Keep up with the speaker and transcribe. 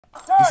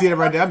You see that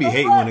right there? I be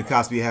hating when the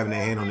cops be having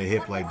their hand on their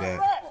hip like that.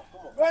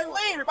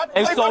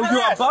 Hey, so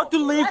you're about to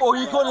leave or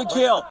you're going to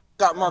jail?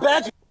 Back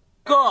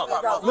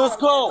up. Let's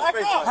go.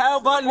 How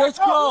about let's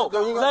go?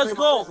 Let's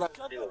go.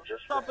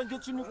 Stop and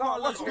get your new car.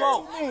 Let's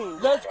go.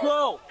 Let's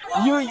go.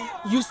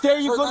 You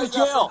stay, you're going to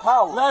jail.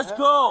 Let's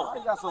go.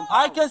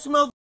 I can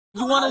smell.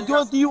 You want to do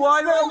a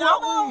DUI right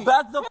now?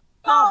 Back the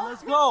up.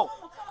 Let's go.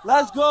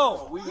 Let's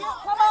go.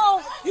 Come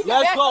on.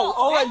 Let's go.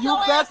 All right, you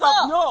back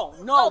up.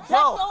 No,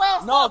 bro.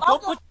 No,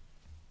 don't put.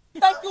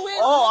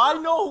 Oh, I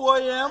know who I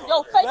am.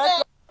 Yo, fake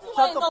ass.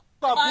 Shut the fuck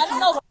up. I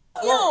know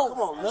you.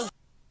 Come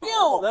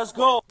on, let's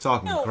go.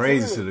 Talking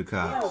crazy to the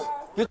cops.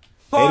 They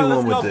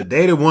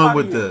They the one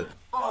with the.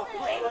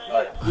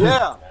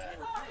 Yeah.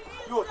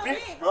 You a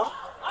bitch, bro. Hey,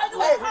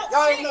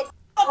 y'all ain't no.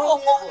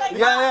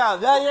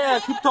 Yeah.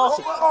 Keep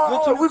talking.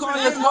 Get your new car.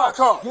 Let's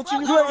go. Get your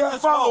new car.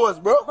 Let's Follow us,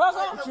 bro.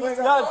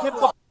 Yeah, get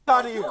the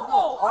out of here.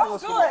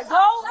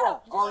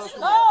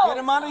 Get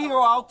him out of here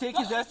or I'll take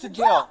his ass to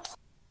jail.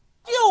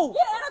 You.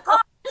 Get in the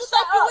car. You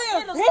think you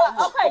is,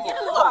 bitch? Okay, get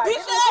in the car.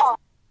 Bitch.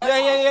 Yeah.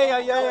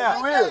 Get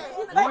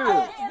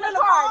in the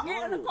car.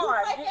 Get in the car.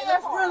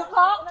 Get in the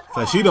car.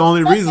 Like she the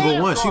only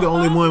reasonable one. She the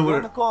only one with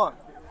In the car.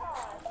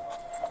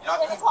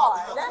 Get in the car.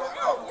 Get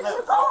in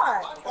the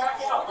car. Get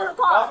in the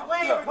car.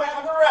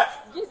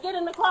 Just get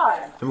in the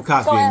car. them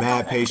cops being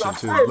mad patient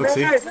too. Look,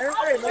 see. Hey,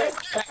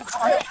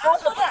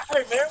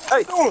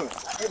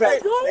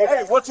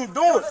 what you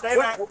doing? Stay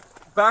back.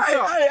 Back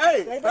up.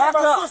 Hey, Back my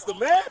up. sister,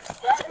 man.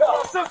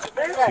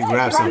 She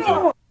grabbed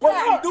something. What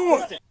are you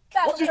doing?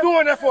 What you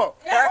doing that for?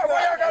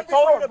 I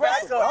told her to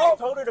back up. I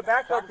told her to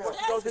back up before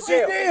she goes to She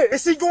jail. did.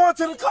 And she going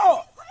to the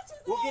car.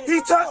 Bro,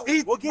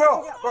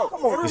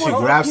 come on. Did she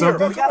grab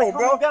something? Come on,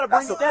 bro. You gotta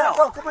bring it down.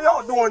 Bro, come on,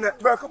 y'all doing that,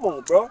 bro. Come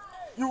on, bro.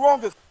 You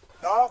wrong this,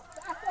 dog.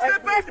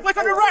 Step back, what's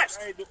under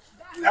arrest? Step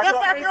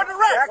back, you're under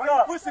arrest. Why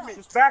you pushing me?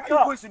 Just back up. Why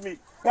you pushing me?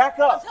 Back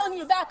I'm up. telling you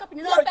to back up and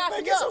you're not Man,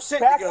 backing get some up. shit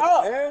Back together,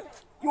 up. man.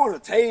 You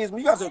want to tase me?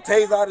 You got some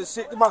tase out of this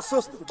shit. It's my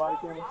sister.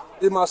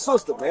 It's my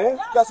sister, man. You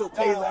got some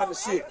tase out of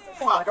this shit.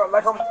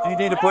 You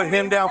need to put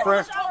him down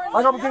first.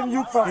 Like I'm getting you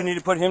You from. need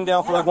to put him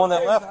down for the one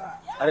that left.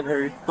 I didn't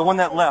hear you. The one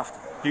that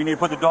left. Do you need to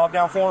put the dog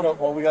down for him?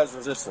 Well, we got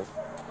resistance.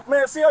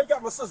 Man, see how you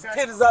got my sister's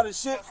titties out of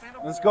shit?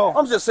 Let's go.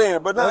 I'm just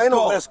saying, but now ain't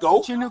no let's go.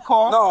 Get your new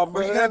car. No,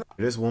 man.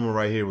 This woman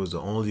right here was the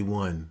only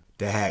one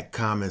that had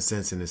common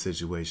sense in the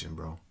situation,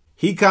 bro.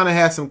 He kind of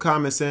had some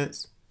common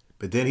sense,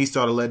 but then he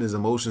started letting his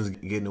emotions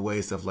get in the way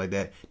and stuff like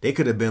that. They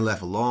could have been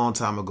left a long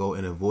time ago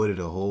and avoided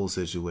the whole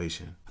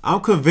situation. I'm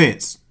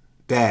convinced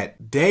that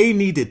they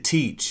need to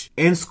teach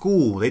in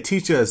school. They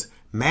teach us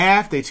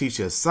math, they teach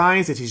us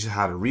science, they teach us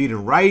how to read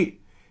and write.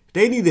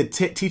 They need to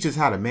teach us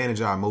how to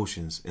manage our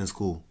emotions in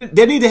school.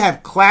 They need to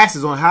have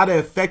classes on how to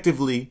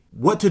effectively,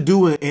 what to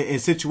do in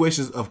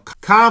situations of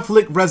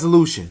conflict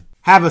resolution.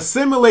 Have a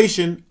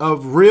simulation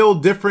of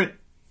real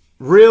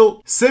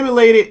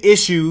simulated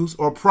issues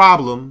or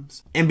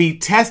problems and be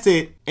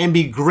tested and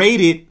be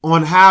graded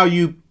on how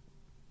you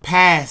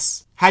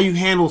how you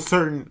handle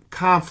certain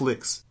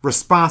conflicts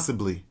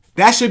responsibly.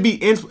 That should be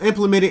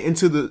implemented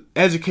into the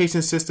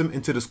education system,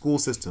 into the school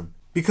system,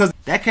 because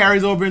that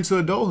carries over into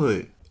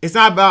adulthood. It's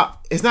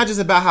not just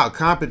about how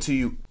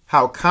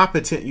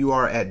competent you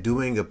are at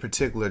doing a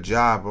particular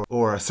job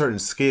or a certain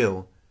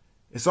skill.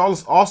 It's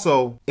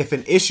also, if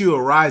an issue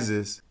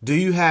arises, do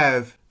you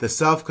have the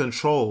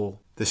self-control,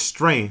 the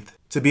strength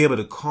to be able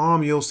to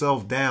calm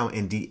yourself down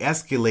and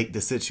de-escalate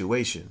the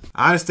situation?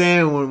 I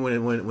understand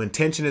when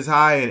tension is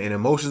high and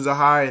emotions are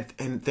high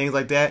and things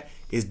like that,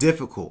 it's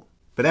difficult.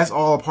 But that's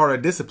all a part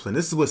of discipline.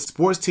 This is what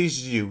sports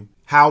teaches you,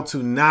 how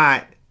to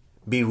not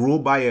be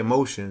ruled by your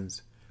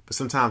emotions, but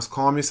sometimes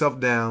calm yourself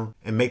down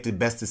and make the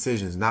best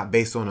decisions, not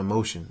based on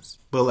emotions.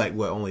 But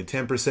only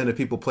 10% of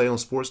people play on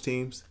sports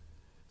teams?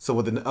 So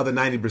with the other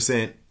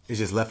 90% is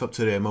just left up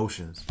to their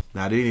emotions.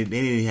 Now they need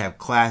to have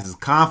classes,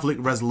 conflict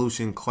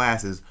resolution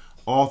classes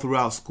all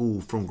throughout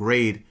school from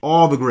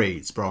all the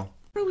grades, bro.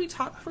 We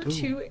talked for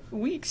 2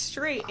 weeks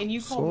straight and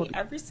you called me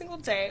every single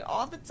day,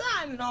 all the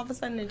time, and all of a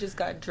sudden it just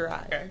got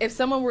dry. If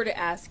someone were to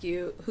ask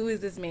you, who is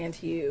this man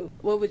to you,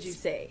 what would you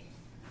say?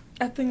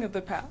 A thing of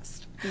the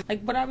past.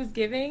 Like, what I was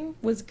giving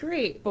was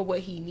great, but what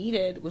he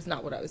needed was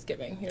not what I was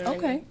giving. You know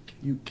what I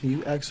mean? Can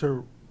you ask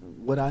her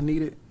what I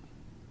needed?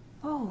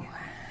 Oh.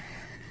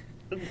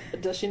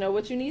 Does she know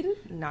what you needed?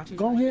 Not too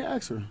Go ahead,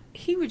 ask her.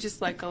 He would just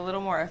like a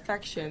little more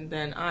affection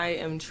than I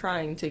am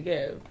trying to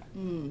give.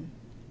 And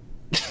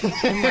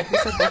like we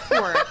said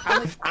before,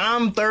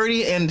 I'm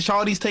 30 and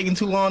Shawty's taking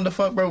too long to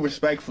fuck, bro.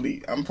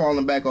 Respectfully, I'm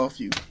falling back off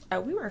you.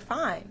 We were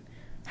fine.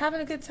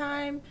 Having a good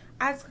time.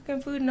 I was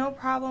cooking food, no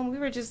problem. We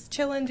were just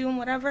chilling, doing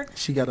whatever.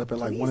 She got up at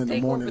like 1 in the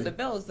take morning. over the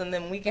bills, and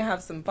then we can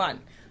have some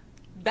fun.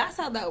 That's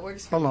how that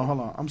works. Hold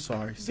on. I'm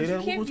sorry. Say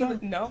that one more time.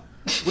 No.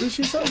 What did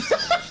she say?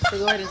 So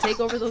go ahead and take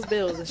over those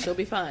bills, and she'll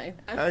be fine.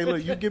 Hey,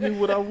 look, you give me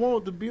what I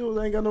want. The bills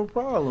ain't got no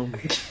problem.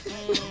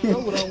 You know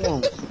what I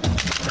want.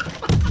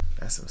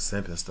 That's some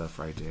simping stuff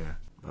right there,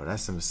 bro.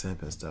 That's some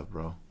simping stuff,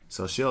 bro.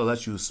 So she'll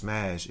let you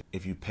smash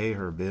if you pay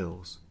her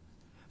bills.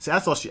 See,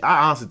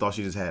 I honestly thought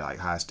she just had like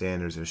high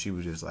standards, or she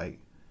was just like,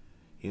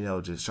 you know,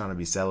 just trying to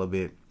be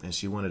celibate, and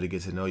she wanted to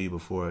get to know you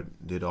before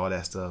it did all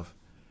that stuff.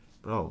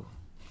 Bro,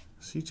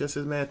 she just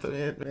as man.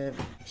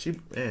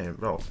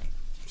 Bro,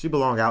 she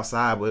belong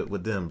outside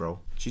with them, bro.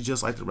 She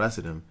just like the rest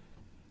of them,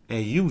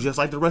 and you just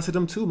like the rest of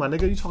them too, my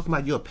nigga. You talking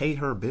about you'll pay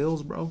her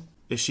bills, bro?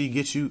 If she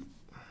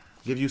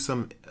give you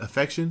some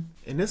affection,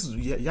 and this is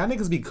y'all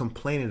niggas be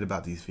complaining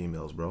about these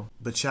females, bro,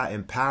 but y'all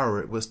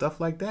empower it with stuff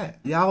like that.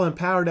 Y'all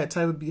empower that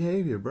type of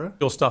behavior, bro.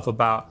 Your stuff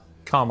about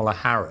Kamala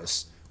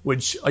Harris,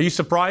 which are you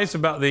surprised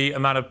about the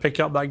amount of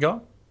pickup that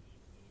got?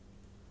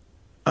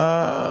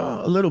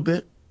 A little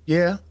bit,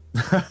 yeah,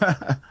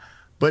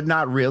 but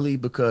not really,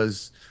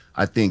 because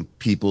I think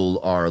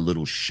people are a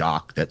little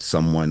shocked that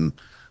someone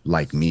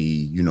like me,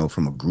 you know,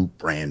 from a group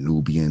brand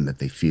Nubian that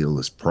they feel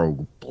is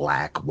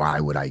pro-black. Why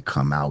would I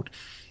come out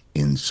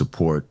in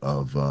support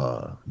of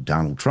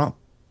Donald Trump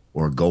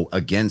or go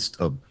against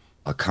a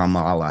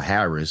Kamala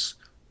Harris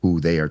who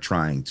they are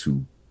trying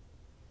to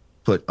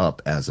put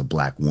up as a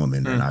black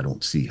woman, and I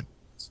don't see it.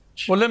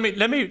 Well, let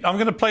me. I'm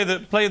going to play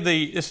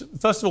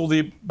first of all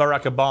the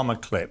Barack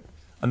Obama clip,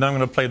 and then I'm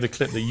going to play the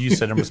clip that you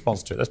said in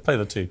response to it. Let's play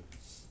the two.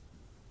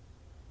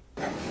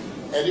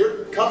 And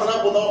you're coming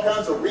up with all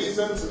kinds of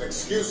reasons and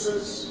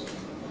excuses.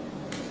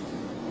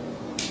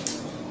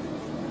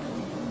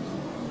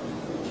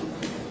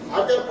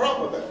 I've got a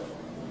problem with that,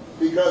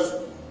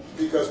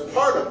 because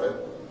part of it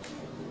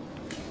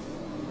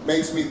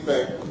makes me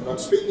think, and I'm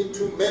speaking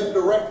to men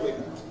directly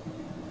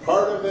now,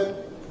 part of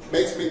it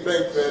makes me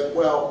think that,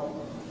 well,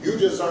 you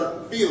just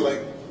aren't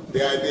feeling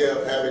the idea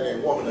of having a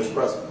woman as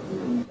president.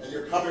 And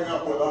you're coming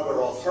up with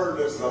other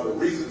alternatives and other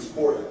reasons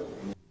for it.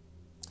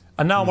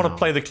 And now I want to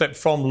play the clip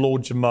from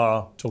Lord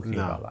Jamar talking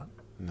about that.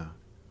 No.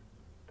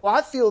 Well,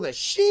 I feel that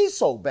she's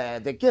so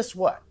bad that guess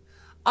what?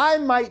 I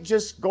might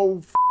just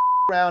go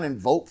around and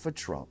vote for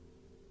Trump.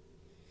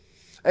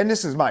 And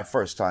this is my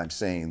first time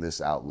saying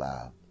this out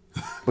loud.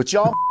 But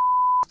y'all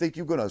think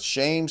you're going to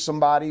shame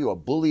somebody or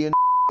bully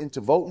into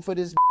voting for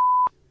this?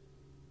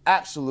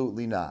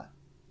 Absolutely not.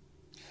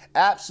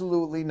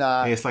 Absolutely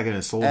not. Hey, it's like an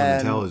assault on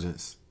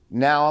intelligence.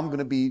 Now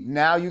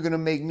you're going to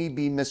make me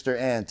be Mr.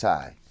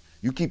 Anti.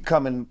 You keep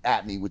coming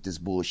at me with this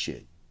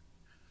bullshit.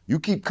 You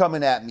keep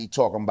coming at me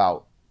talking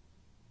about,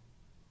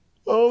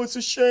 oh, it's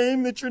a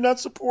shame that you're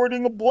not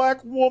supporting a black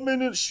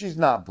woman. She's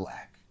not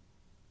black.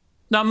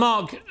 Now,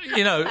 Mark,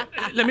 you know,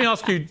 let me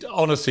ask you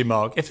honestly,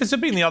 Mark, if this had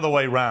been the other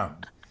way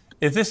round,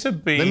 if this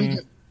had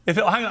been...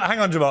 hang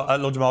on, Jamal,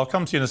 Lord Jamal, I'll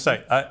come to you in a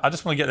sec. I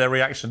just want to get their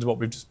reaction to what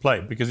we've just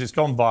played, because it's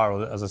gone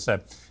viral, as I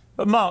said.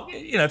 But Mark,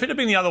 you know, if it had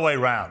been the other way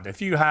round,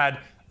 if you had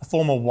a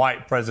former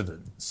white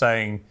president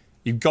saying,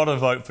 you've got to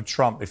vote for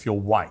Trump if you're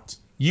white,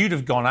 you'd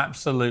have gone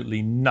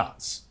absolutely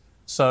nuts.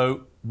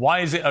 So why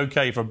is it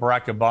okay for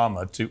Barack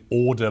Obama to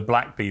order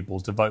black people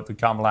to vote for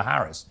Kamala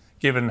Harris,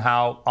 given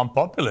how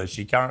unpopular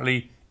she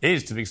currently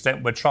is, to the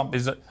extent where Trump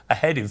is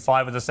ahead in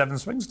 5 of the 7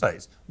 swing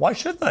states? Why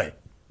should they?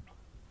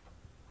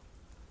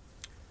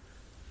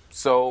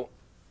 So,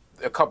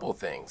 a couple of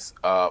things.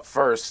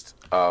 First,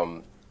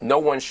 no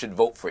one should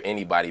vote for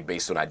anybody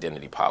based on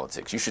identity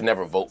politics. You should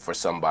never vote for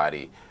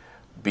somebody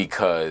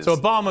because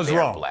Obama's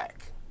wrong.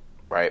 Black,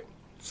 right?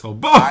 So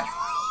Obama.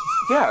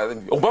 Yeah,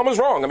 Obama's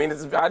wrong. I mean,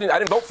 I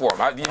didn't vote for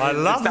him. I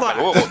love that.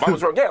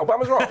 Obama's wrong. Yeah,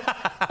 Obama's wrong.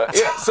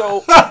 Yeah,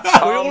 so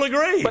we all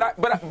agree. But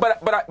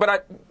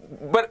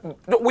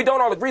we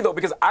don't all agree though,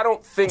 because I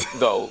don't think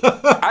though.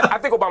 I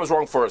think Obama's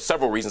wrong for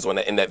several reasons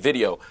in that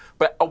video.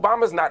 But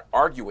Obama's not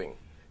arguing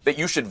that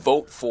you should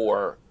vote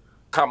for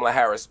Kamala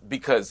Harris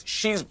because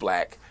she's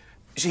black.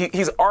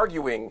 He's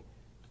arguing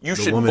you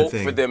should vote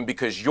for them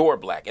because you're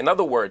black. In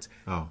other words,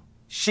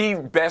 she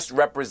best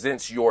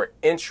represents your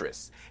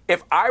interests.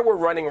 If I were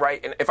running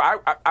right, and if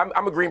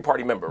I'm a Green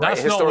Party member, right?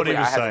 That's not what he was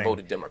I haven't saying.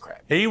 Voted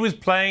Democrat. He was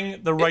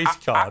playing the race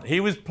card. He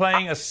was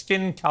playing a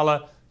skin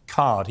color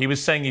card. He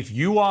was saying if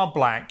you are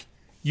black,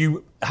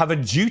 you have a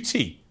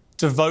duty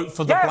to vote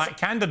for the black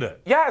candidate.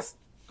 Yes.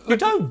 You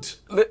don't.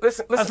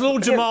 Listen, as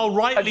Lord Jamal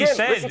rightly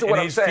said in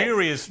his saying.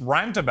 furious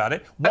rant about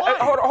it, why?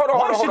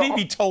 Why should he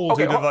be told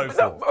who to vote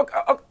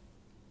for?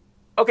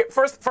 Okay,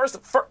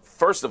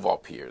 first of all,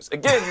 Piers,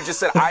 again, you just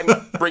said I'm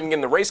bringing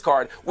in the race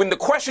card when the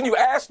question you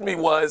asked me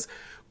was,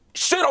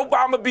 should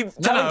Obama be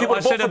telling people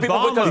to vote for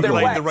people because they're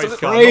black? The race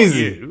card, not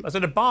you. I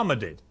said Obama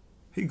did.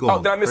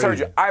 Did I misheard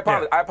you? I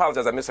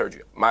apologize. I misheard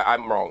you.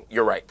 I'm wrong.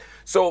 You're right.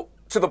 So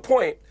to the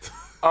point,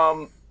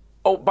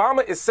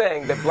 Obama is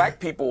saying that black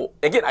people,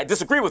 again, I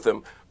disagree with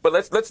him, but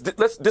let's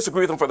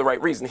disagree with him for the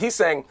right reason. He's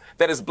saying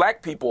that as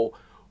black people,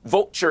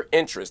 vote your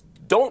interest.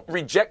 Don't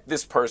reject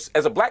this person.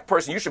 As a black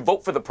person, you should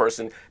vote for the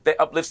person that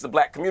uplifts the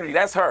black community.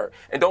 That's her.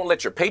 And don't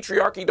let your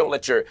patriarchy, don't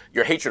let your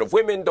hatred of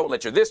women, don't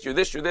let your this,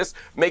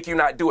 make you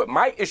not do it.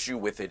 My issue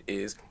with it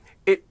is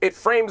it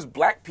frames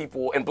black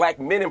people and black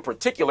men in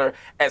particular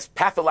as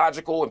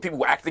pathological and people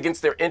who act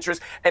against their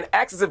interests and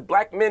acts as if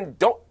black men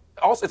don't.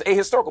 Also, it's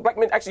ahistorical. Black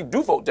men actually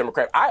do vote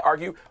Democrat. I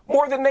argue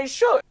more than they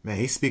should. Man,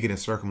 he's speaking in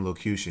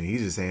circumlocution.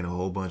 He's just saying a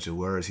whole bunch of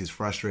words. He's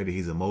frustrated.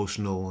 He's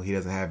emotional. He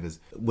doesn't have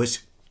his, which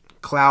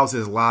clouds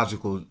his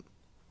logical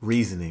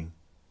reasoning.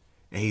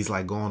 And he's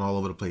like going all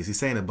over the place. He's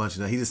saying a bunch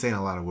of, he's just saying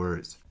a lot of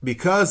words.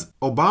 Because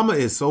Obama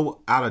is so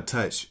out of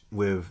touch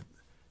with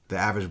the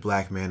average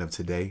black man of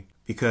today.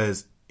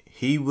 Because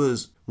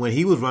when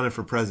he was running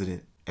for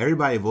president,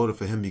 everybody voted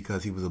for him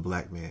because he was a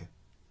black man.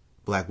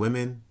 Black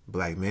women,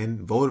 black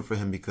men voted for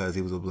him because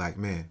he was a black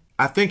man.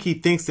 I think he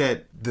thinks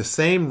that the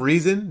same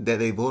reason that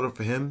they voted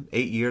for him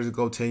 8 years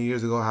ago, 10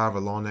 years ago, however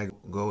long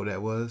ago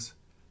that was,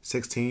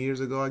 16 years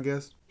ago, I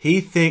guess. He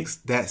thinks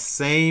that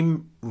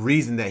same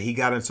reason that he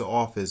got into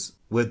office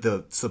with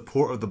the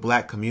support of the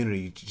black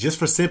community, just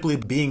for simply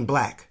being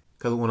black.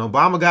 Because when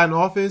Obama got in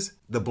office,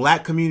 the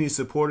black community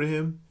supported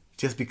him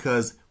just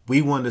because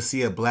we wanted to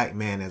see a black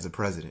man as a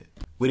president.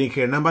 We didn't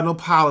care nothing about no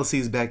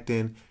policies back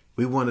then.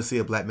 We wanted to see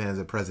a black man as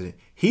a president.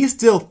 He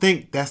still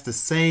thinks that's the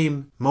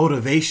same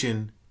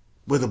motivation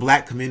with the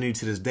black community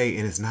to this day,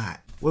 and it's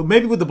not. Well,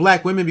 maybe with the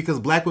black women, because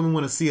black women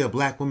want to see a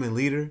black woman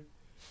leader.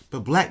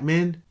 But black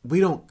men,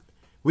 we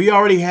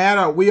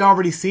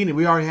already seen it.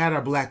 We already had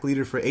our black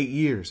leader for 8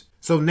 years.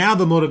 So now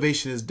the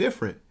motivation is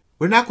different.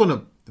 We're not going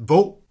to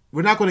vote.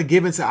 We're not going to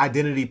give into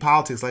identity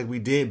politics like we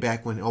did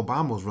back when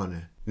Obama was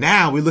running.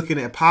 Now we're looking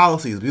at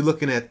policies. We're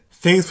looking at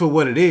things for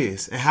what it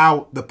is and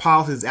how the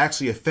policies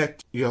actually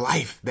affect your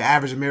life, the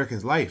average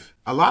American's life.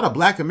 A lot of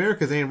black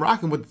Americans ain't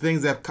rocking with the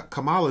things that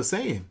Kamala is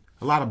saying.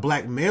 A lot of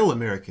black male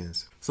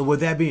Americans. So with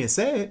that being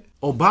said,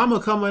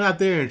 Obama coming out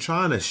there and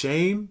trying to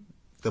shame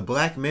the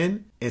black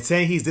men and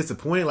saying he's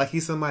disappointed like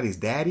he's somebody's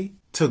daddy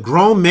to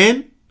grown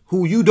men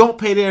who you don't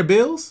pay their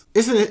bills,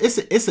 it's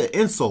an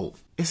insult.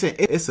 It's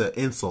an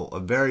insult, a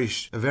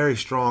very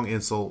strong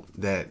insult.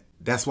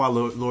 That's why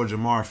Lord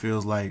Jamar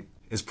feels like,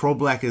 as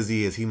pro-black as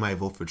he is, he might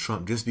vote for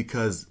Trump just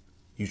because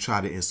you try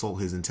to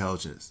insult his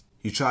intelligence.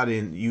 You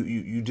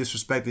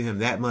disrespected him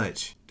that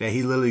much that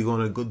he literally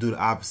going to go do the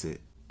opposite.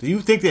 Do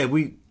you think that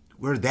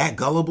we're that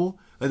gullible?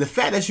 Like, the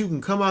fact that you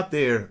can come out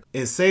there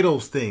and say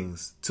those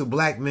things to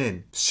black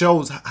men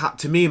shows how,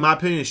 to me, in my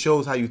opinion,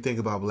 shows how you think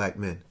about black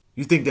men.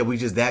 You think that we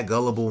just that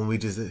gullible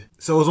and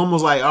so it's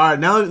almost like, all right,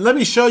 now let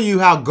me show you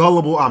how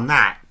gullible I'm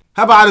not.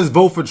 How about I just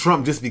vote for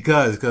Trump just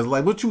because? Because,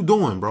 like, what you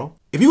doing, bro?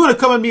 If you want to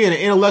come at me in an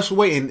intellectual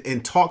way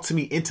and talk to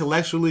me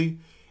intellectually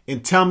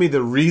and tell me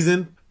the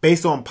reason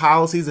based on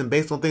policies and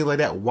based on things like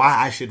that, why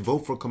I should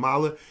vote for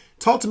Kamala,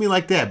 talk to me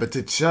like that. But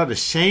to try to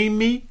shame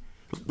me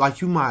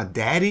like you my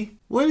daddy,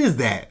 what is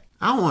that?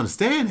 I don't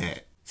understand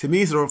that. To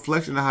me, it's a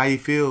reflection of how he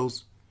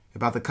feels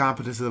about the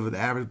competence of the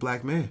average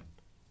black man.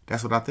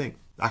 That's what I think.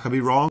 I could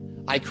be wrong.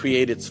 I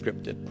created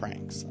scripted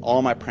pranks.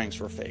 All my pranks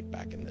were fake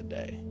back in the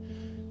day.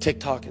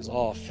 TikTok is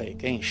all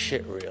fake. Ain't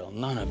shit real.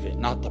 None of it.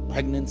 Not the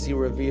pregnancy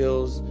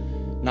reveals,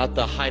 not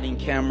the hiding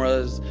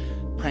cameras,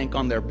 prank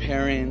on their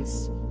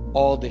parents,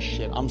 all this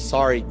shit. I'm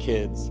sorry,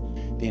 kids.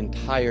 The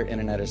entire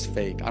internet is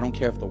fake. I don't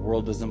care if the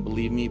world doesn't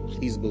believe me.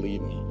 Please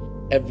believe me.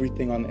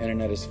 Everything on the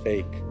internet is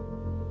fake.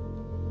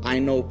 I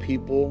know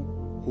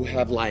people who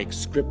have like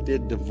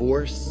scripted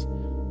divorce,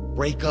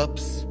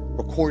 breakups,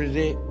 recorded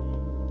it,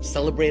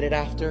 celebrated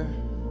after.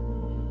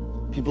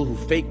 People who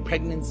fake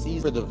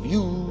pregnancies for the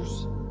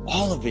views.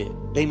 All of it.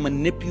 They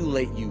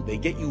manipulate you. They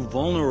get you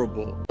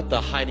vulnerable.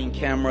 The hiding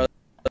camera,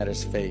 that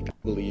is fake. I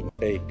believe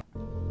fake.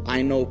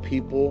 I know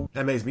people.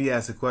 That makes me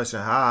ask the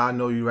question, how I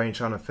know you ain't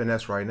trying to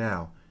finesse right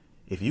now.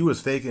 If you was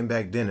faking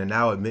back then and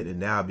now admit it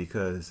now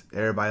because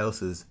everybody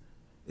else is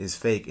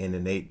fake and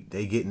then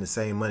they getting the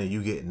same money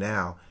you get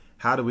now,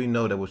 how do we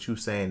know that what you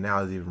saying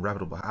now is even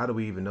reputable? How do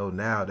we even know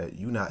now that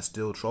you not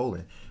still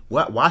trolling?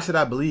 Why should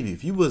I believe you?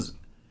 If you was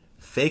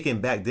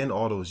faking back then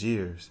all those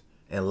years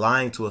and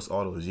lying to us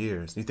all those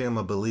years, you think I'm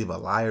going to believe a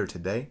liar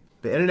today?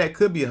 The internet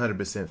could be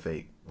 100%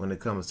 fake when it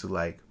comes to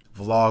like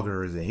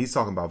vloggers, and he's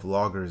talking about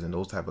vloggers and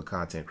those type of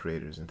content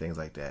creators and things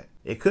like that.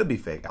 It could be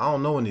fake. I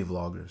don't know any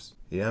vloggers.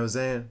 You know what I'm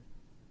saying?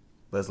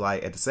 But it's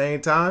like at the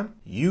same time,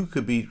 you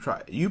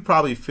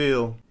probably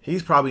feel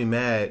he's probably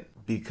mad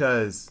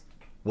because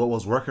what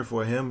was working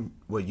for him,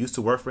 what used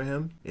to work for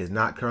him, is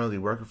not currently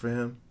working for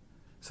him.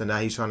 So now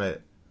he's trying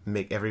to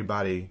make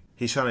everybody,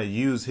 he's trying to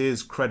use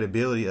his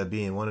credibility of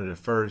being one of the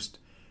first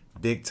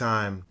big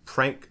time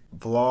prank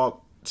vlog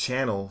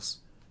channels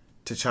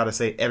to try to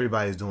say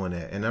everybody's doing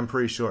that. And I'm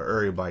pretty sure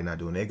everybody not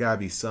doing it. There gotta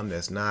be some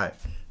that's not,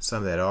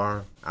 some that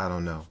are. I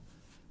don't know.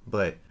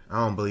 But I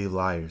don't believe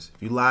liars.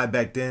 If you lied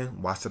back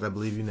then, why should I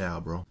believe you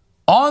now, bro?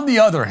 On the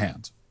other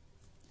hand,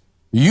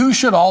 you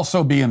should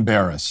also be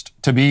embarrassed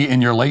to be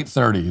in your late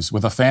 30s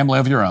with a family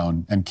of your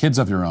own and kids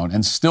of your own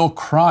and still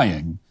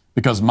crying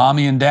because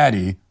mommy and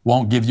daddy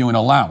won't give you an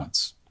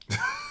allowance.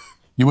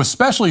 You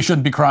especially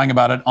shouldn't be crying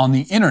about it on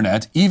the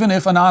internet, even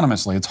if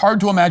anonymously. It's hard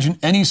to imagine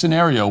any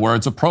scenario where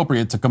it's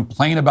appropriate to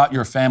complain about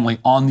your family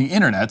on the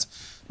internet,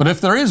 but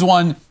if there is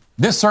one,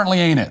 this certainly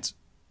ain't it.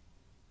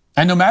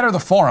 And no matter the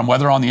forum,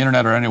 whether on the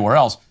internet or anywhere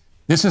else,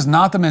 this is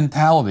not the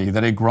mentality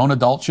that a grown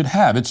adult should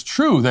have. It's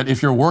true that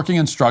if you're working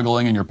and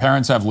struggling and your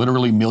parents have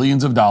literally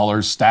millions of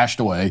dollars stashed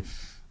away,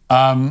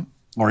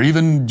 or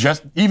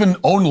even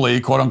only,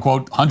 quote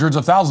unquote, hundreds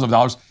of thousands of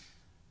dollars,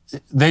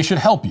 they should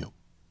help you.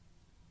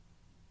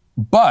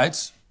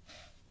 But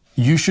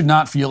you should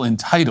not feel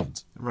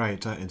entitled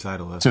Right,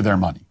 entitled to their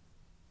money.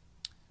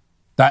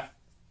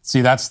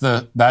 That's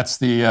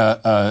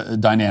the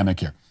dynamic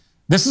here.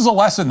 This is a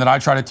lesson that I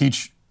try to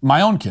teach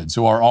my own kids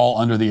who are all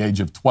under the age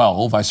of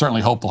 12. I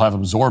certainly hope they'll have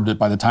absorbed it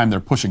by the time they're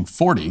pushing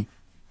 40.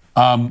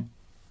 I'm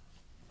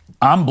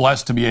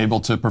blessed to be able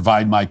to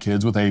provide my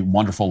kids with a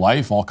wonderful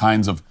life, all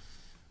kinds of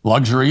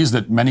luxuries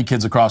that many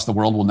kids across the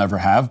world will never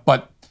have.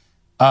 But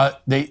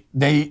they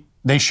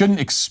shouldn't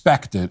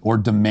expect it or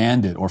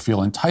demand it or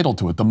feel entitled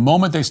to it. The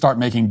moment they start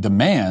making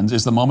demands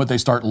is the moment they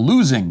start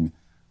losing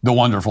the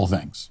wonderful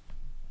things.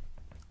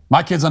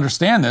 My kids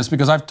understand this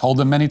because I've told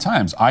them many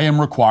times. I am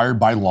required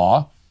by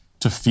law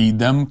to feed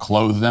them,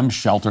 clothe them,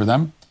 shelter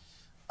them.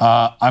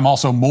 I'm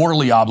also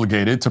morally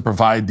obligated to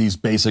provide these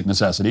basic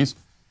necessities.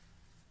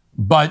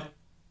 But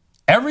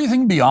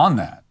everything beyond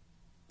that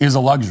is a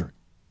luxury.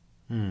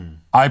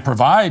 I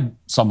provide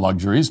some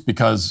luxuries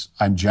because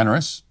I'm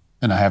generous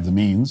and I have the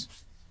means.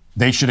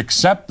 They should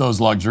accept those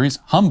luxuries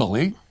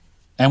humbly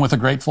and with a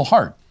grateful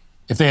heart.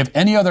 If they have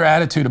any other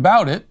attitude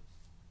about it,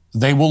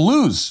 they will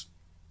lose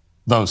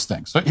those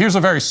things. So here's a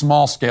very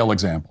small scale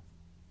example,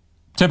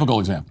 typical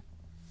example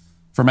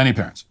for many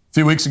parents. A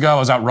few weeks ago, I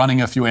was out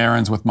running a few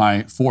errands with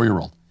my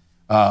 4-year-old.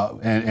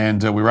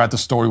 And we were at the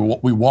store.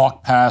 We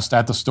walked past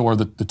at the store,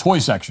 the toy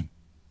section.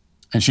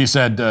 And she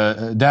said,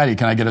 Daddy,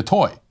 can I get a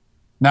toy?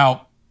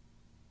 Now,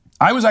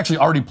 I was actually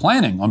already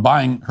planning on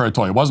buying her a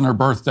toy. It wasn't her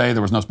birthday.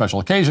 There was no special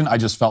occasion. I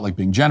just felt like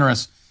being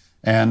generous.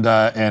 And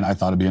I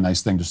thought it'd be a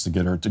nice thing just to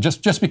get her to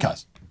just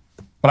because.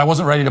 But I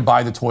wasn't ready to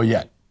buy the toy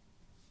yet.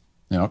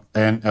 You know,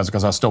 and that's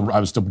because I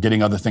was still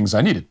getting other things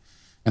I needed.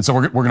 And so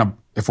if we're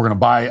gonna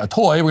buy a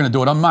toy, we're gonna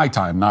do it on my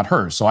time, not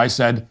hers. So I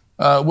said,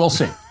 we'll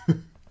see.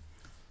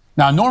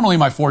 Now, normally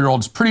my 4-year-old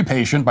is pretty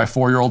patient by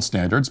 4-year-old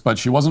standards, but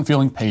she wasn't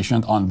feeling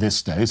patient on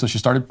this day, so she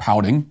started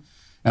pouting.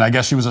 And I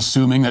guess she was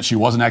assuming that she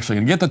wasn't actually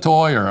gonna get the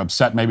toy, or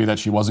upset maybe that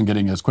she wasn't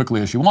getting it as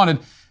quickly as she wanted.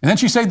 And then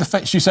she said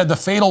the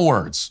fatal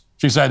words.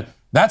 She said,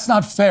 "That's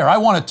not fair. I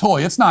want a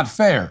toy. It's not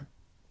fair."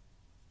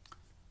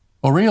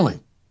 Oh,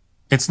 really?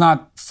 It's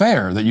not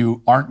fair that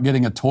you aren't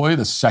getting a toy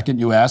the second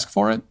you ask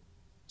for it?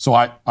 So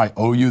I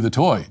owe you the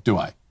toy, do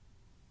I?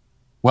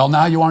 Well,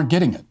 now you aren't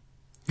getting it.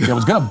 I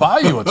was going to buy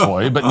you a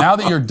toy, but now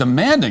that you're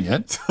demanding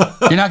it,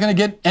 you're not going to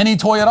get any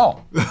toy at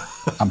all.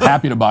 I'm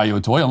happy to buy you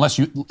a toy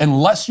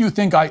unless you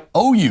think I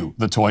owe you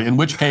the toy, in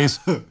which case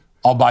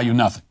I'll buy you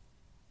nothing.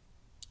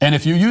 And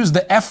if you use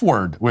the F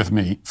word with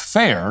me,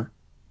 fair,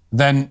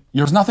 then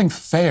there's nothing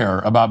fair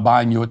about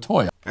buying you a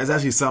toy. That's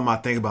actually something I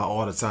think about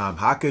all the time.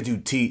 How could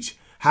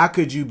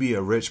you be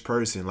a rich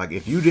person? Like,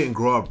 if you didn't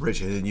grow up rich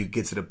and then you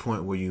get to the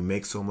point where you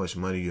make so much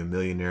money, you're a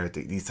millionaire,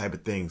 these type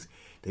of things,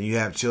 then you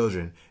have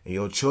children, and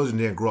your children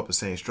didn't grow up the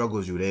same struggle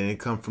as you. They didn't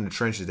come from the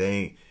trenches.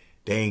 They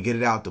ain't get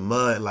it out the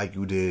mud like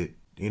you did.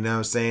 You know what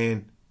I'm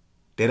saying?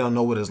 They don't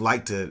know what it's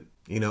like to,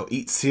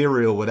 eat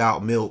cereal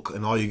without milk,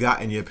 and all you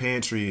got in your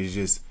pantry is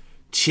just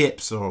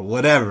chips or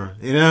whatever.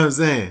 You know what I'm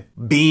saying?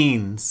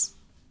 Beans,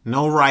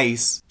 no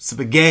rice,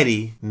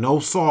 spaghetti, no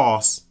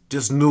sauce,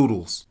 just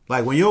noodles.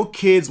 Like, when your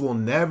kids will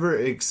never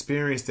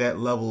experience that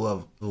level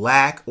of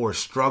lack or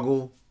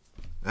struggle,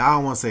 I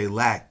don't want to say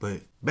lack,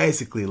 but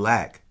basically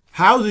lack.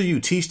 How do you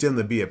teach them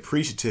to be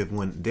appreciative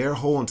when their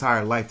whole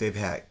entire life they've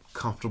had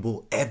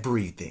comfortable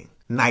everything?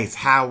 Nice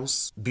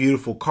house,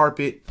 beautiful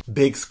carpet,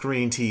 big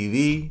screen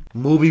TV,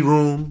 movie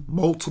room,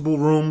 multiple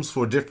rooms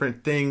for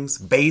different things,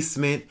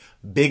 basement,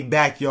 big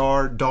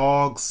backyard,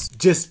 dogs,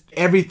 just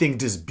everything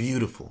just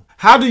beautiful.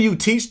 How do you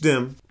teach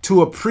them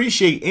to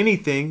appreciate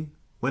anything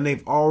when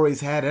they've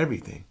always had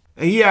everything?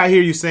 And yeah, I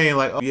hear you saying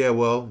like, oh yeah,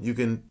 well, you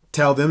can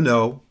tell them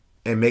no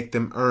and make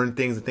them earn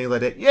things and things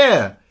like that.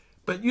 Yeah,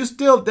 but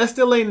that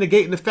still ain't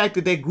negating the fact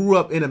that they grew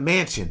up in a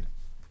mansion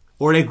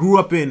or they grew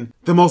up in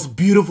the most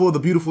beautiful of the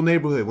beautiful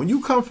neighborhood. When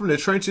you come from the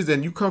trenches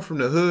and you come from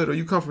the hood, or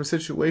you come from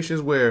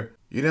situations where,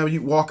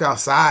 you walk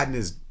outside and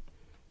it's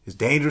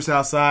dangerous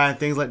outside and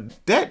things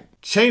like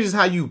that, changes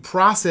how you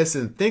process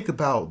and think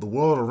about the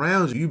world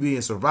around you. You be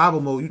in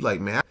survival mode. You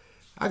like, man,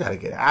 I gotta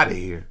get out of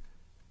here.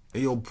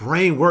 And your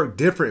brain work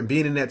different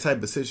being in that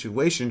type of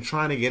situation,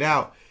 trying to get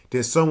out,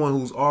 than someone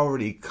who's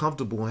already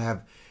comfortable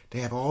and they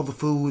have all the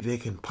food they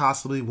can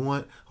possibly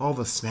want, all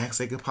the snacks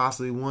they could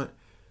possibly want.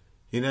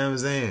 You know what I'm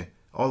saying?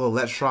 All the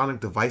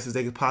electronic devices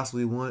they could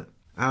possibly want.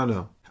 I don't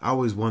know. I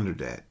always wondered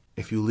that.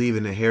 If you leave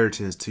an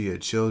inheritance to your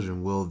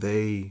children,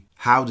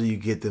 how do you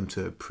get them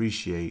to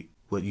appreciate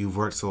what you've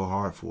worked so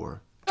hard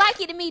for? I'd like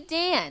you to meet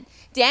Dan.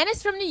 Dan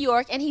is from New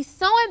York, and he's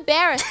so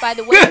embarrassed by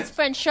the way his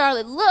friend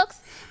Charlotte looks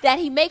that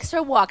he makes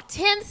her walk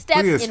 10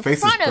 steps in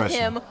front of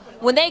him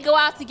when they go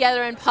out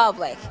together in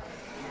public.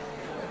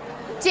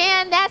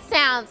 Dan, that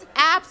sounds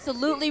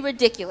absolutely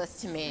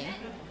ridiculous to me.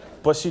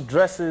 But she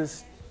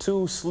dresses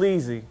too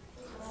sleazy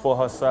for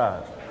her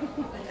size.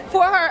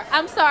 For her,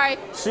 I'm sorry.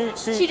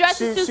 She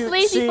dresses too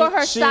sleazy for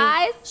her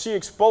size? She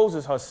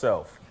exposes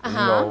herself,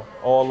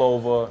 all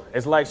over.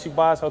 It's like she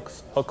buys her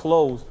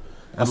clothes.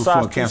 That's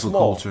before cancel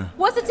culture.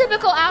 What's a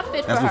typical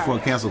outfit for her? That's before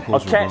cancel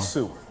culture, A cat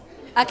suit.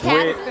 A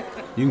cat?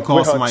 You can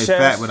call somebody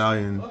fat without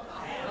even...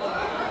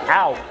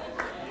 out.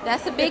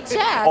 That's a big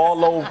chest.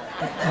 All over.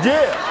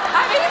 Yeah.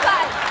 I mean,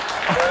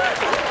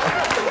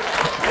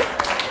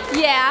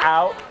 like, yeah.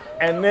 Out.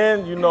 And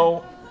then, you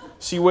know,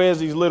 she wears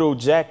these little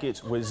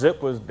jackets with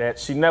zippers that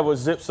she never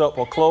zips up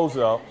or closes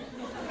up.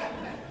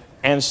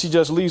 And she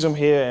just leaves them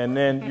here, and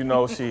then, you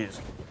know, she's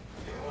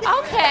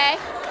Okay.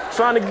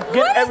 trying to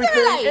get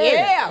everything Like, in.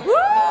 yeah. Woo.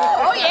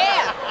 Oh,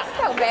 yeah.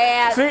 So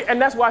bad. See, and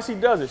that's why she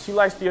does it. She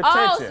likes the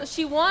attention. Oh, so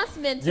she wants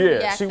men to Yeah,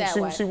 react that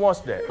way. she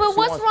wants that. But She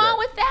what's wants wrong that.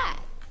 with that?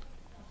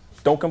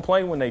 Don't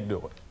complain when they do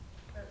it.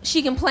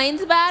 She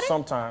complains about it?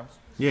 Sometimes.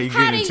 Yeah, you How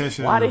get do you-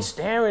 attention. Why they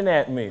staring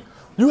at me?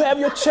 You have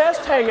your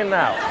chest hanging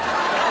out.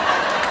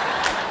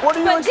 What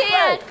do you But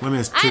expect?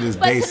 Women to this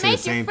But day to say the make your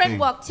same friend thing.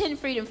 walk 10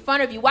 feet in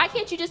front of you, why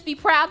can't you just be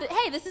proud that,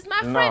 hey, this is my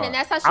friend, Nah, and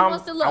that's how she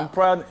wants to look? I'm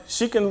proud.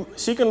 She can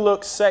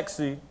look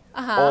sexy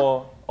Uh-huh.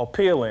 or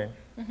appealing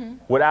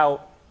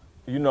without,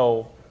 you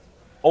know,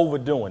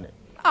 overdoing it.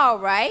 All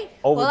right.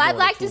 Well, Overdoing I'd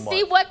like it to too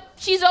see much. what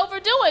she's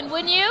overdoing,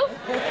 wouldn't you?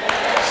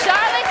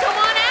 Charlotte, come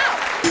on out.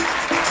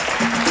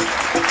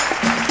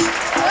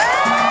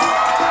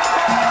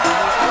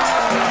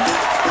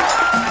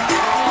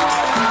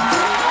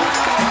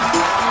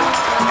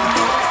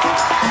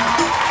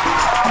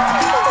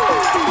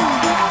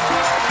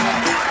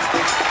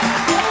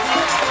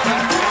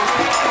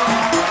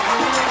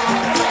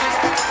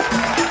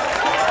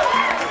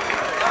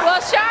 Well,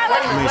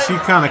 Charlotte. I mean, she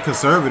kind of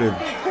conservative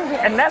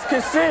And that's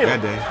concealed.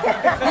 that day.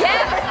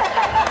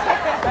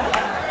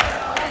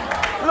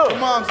 Look. Your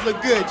moms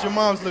look good. Your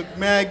moms look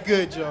mad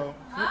good, Joe.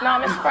 No,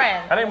 I'm his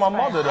friend. That ain't my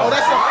mother, though. Oh,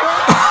 that's your friend?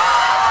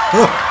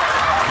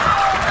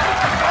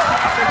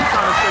 I think he's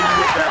trying to say you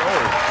look that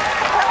old.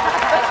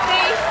 But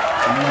see,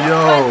 Yo.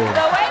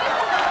 the way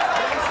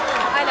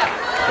I know.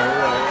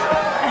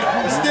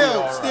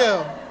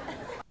 Still.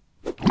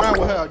 Around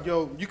with her,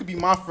 yo. You could be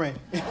my friend.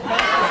 Me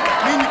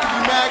and you could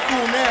be mad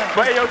cool now.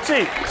 But hey, yo,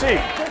 Chief.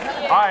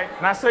 All right,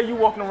 now say you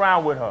walking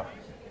around with her.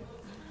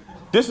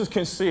 This is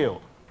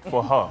concealed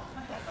for her.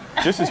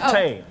 This is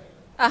tame.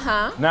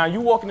 Uh-huh. Now you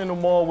walking in the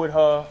mall with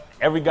her,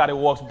 every guy that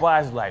walks by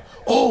is like,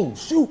 oh,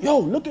 shoot, yo,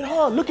 look at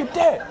her, look at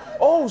that.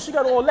 Oh, she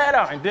got all that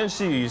out. And then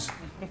she's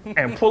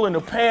pulling the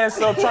pants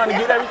up, trying to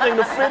get everything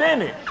to fit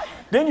in it.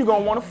 Then you're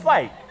gonna wanna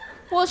fight.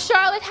 Well,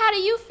 Charlotte, how do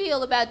you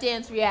feel about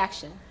Dan's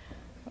reaction?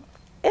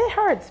 It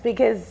hurts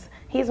because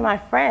he's my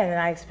friend and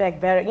I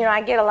expect better. You know,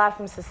 I get a lot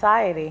from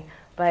society,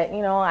 but,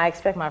 you know, I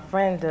expect my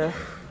friend to,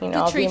 you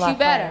know, To treat be my you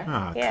better. friend.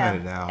 Oh, cut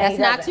it out. That's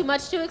He not doesn't. too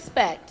much to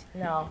expect.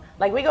 No.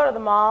 Like, we go to the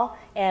mall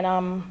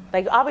and,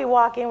 like, I'll be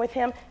walking with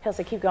him. He'll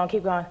say, keep going,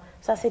 keep going.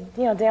 So I said,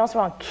 you know, Dan, what's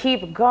wrong?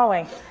 Keep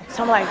going.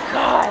 So I'm like,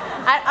 God.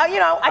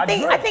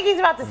 I think he's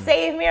about to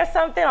save me or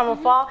something. I'm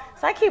gonna fall.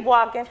 So I keep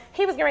walking.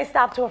 He was going to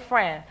stop to a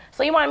friend.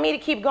 So he wanted me to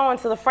keep going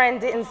so the friend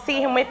didn't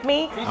see him with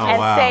me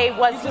wow. say,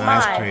 was he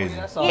That's mine? crazy.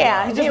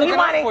 Yeah. He's just looking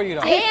out for you,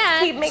 though.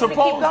 And keep making me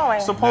keep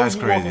going. Suppose That's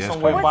you're crazy, walking that's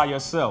somewhere crazy. by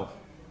yourself.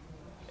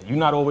 You're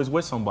not always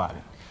with somebody.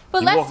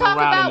 But You let's walking talk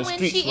around in about the when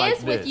streets she like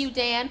is with this. you,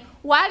 Dan.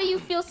 Why do you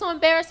feel so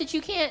embarrassed that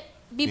you can't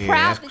be Yeah,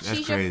 proud that's that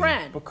she's crazy. your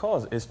friend?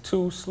 Because it's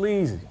too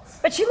sleazy.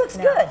 But she looks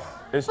good.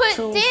 It's But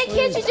too Dan, can't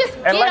you sleazy. just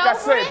And get like I over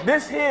said, it?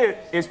 this here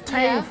is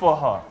tame Yeah. for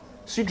her.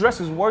 She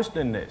dresses worse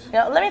than this.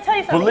 Now, let me tell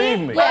you something. Believe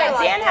me. Yeah,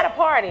 Dan had a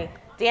party.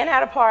 Dan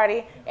had a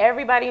party.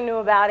 Everybody knew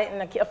about it.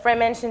 And a friend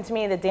mentioned to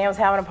me that Dan was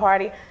having a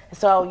party.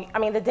 So, I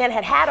mean, that Dan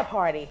had a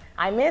party.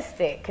 I missed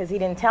it because he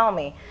didn't tell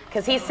me.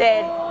 Because he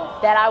said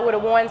that I would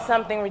have worn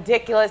something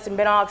ridiculous and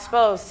been all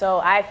exposed. So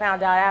I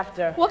found out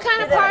after. What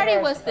kind of party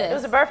was this? It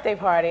was a birthday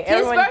party.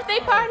 His birthday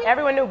party?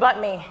 Everyone knew but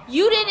me.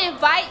 You didn't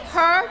invite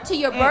her to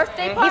your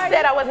birthday party? He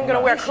said I wasn't going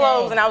to wear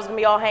clothes and I was going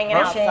to be all hanging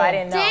out, so I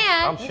didn't know.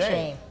 Dan, I'm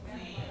ashamed.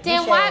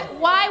 Dan,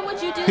 why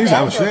would you do He's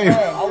that? out of shame.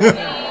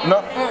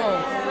 No.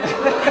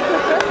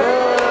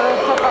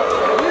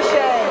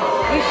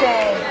 You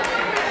shame.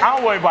 I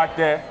don't worry about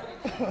that.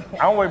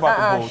 I don't worry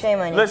about the booze. shame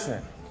on you.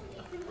 Listen,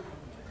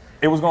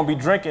 it was gonna be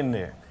drinking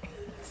there.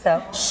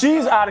 So?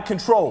 She's out of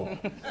control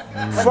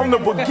from the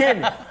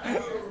beginning.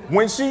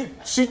 When she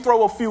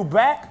throw a few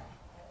back,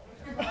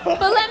 But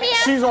let me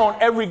ask she's on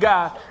every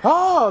guy.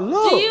 Oh,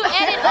 look. do you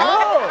edit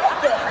all?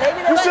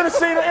 You should have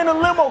seen her in the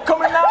limo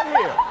coming out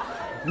here.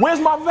 Where's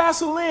my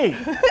Vaseline?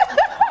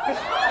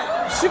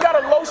 She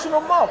gotta lotion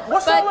them up.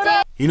 What's all of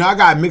that? You know, I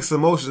got mixed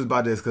emotions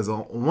about this because on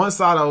one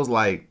side I was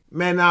like,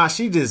 man, nah,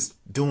 she just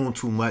doing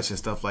too much and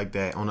stuff like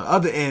that. On the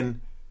other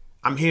end,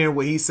 I'm hearing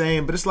what he's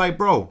saying, but it's like,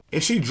 bro,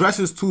 if she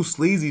dresses too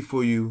sleazy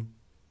for you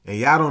and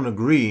y'all don't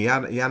agree,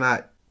 y'all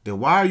not, then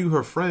why are you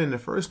her friend in the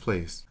first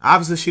place?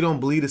 Obviously, she don't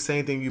believe the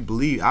same thing you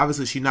believe.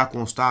 Obviously, she's not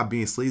going to stop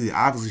being sleazy.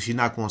 Obviously, she's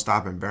not going to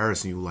stop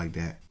embarrassing you like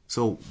that.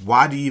 So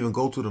why do you even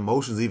go through the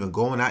motions, even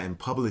going out in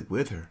public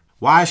with her?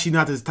 Why is she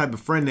not this type of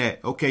friend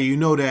that, okay, you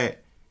know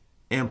that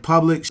in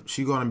public,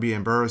 she going to be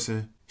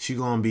embarrassing. She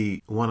going to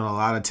be wanting a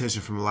lot of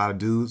attention from a lot of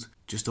dudes.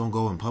 Just don't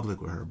go in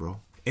public with her,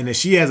 bro. And if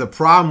she has a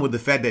problem with the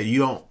fact that you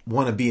don't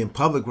want to be in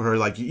public with her,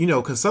 like, you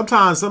know, because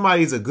sometimes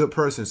somebody's a good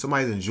person,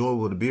 somebody's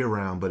enjoyable to be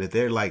around, but if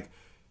they're like,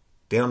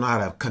 they don't know how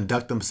to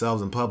conduct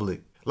themselves in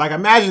public, Like,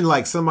 imagine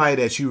like somebody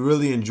that you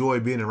really enjoy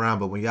being around,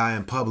 but when y'all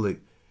in public,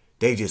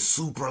 they just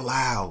super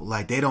loud.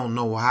 Like, they don't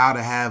know how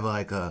to have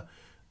like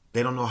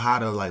they don't know how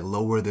to like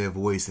lower their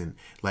voice, and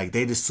like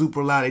they just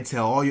super loud. They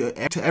tell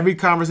every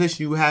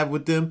conversation you have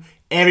with them,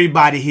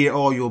 everybody hear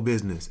all your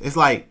business. It's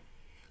like,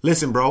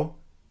 listen, bro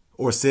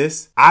or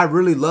sis, I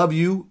really love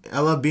you. I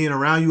love being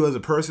around you as a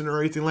person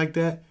or anything like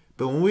that.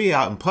 But when we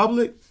out in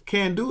public,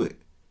 can't do it.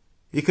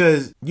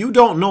 Because you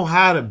don't know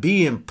how to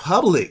be in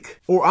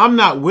public. Or I'm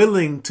not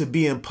willing to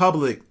be in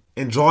public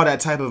and draw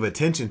that type of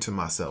attention to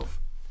myself.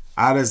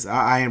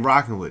 I ain't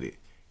rocking with it.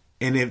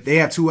 And if they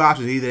have two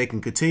options, either they can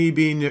continue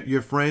being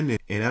your friend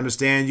and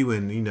understand you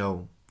and, you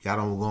know, y'all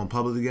don't go in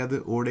public together,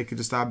 or they could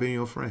just stop being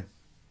your friend.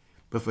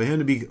 But for him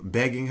to be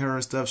begging her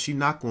and stuff, she's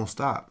not going to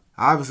stop.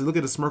 Obviously, look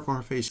at the smirk on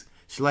her face.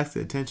 She likes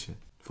the attention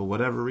for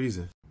whatever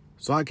reason.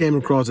 So I came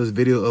across this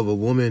video of a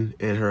woman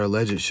and her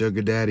alleged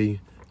sugar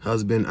daddy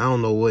husband. I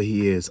don't know what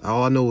he is.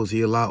 All I know is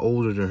he a lot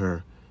older than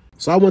her.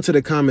 So I went to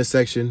the comment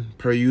section,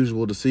 per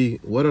usual, to see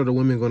what are the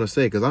women going to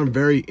say, because I'm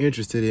very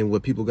interested in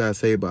what people got to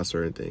say about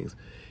certain things.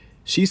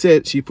 She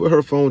said she put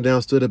her phone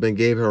down, stood up, and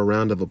gave her a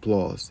round of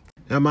applause.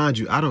 Now, mind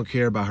you, I don't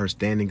care about her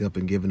standing up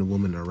and giving a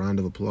woman a round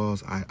of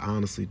applause. I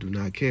honestly do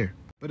not care.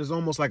 But it's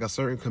almost like a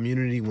certain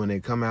community when they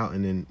come out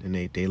and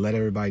they let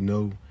everybody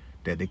know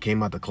that they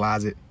came out the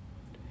closet.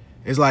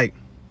 It's like,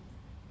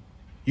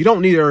 you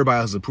don't need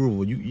everybody's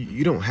approval.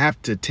 You don't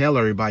have to tell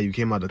everybody you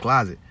came out the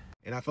closet.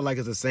 And I feel like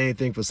it's the same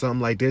thing for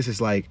something like this.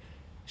 It's like,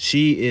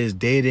 she is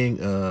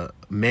dating a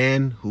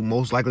man who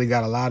most likely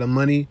got a lot of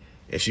money,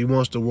 and she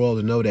wants the world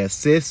to know that,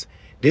 sis,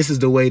 this is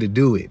the way to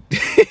do it.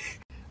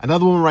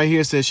 Another woman right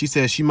here says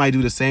she might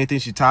do the same thing.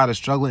 She's tired of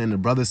struggling, and the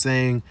brother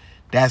saying,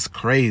 that's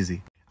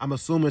crazy. I'm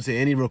assuming to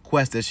any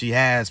request that she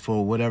has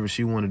for whatever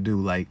she want to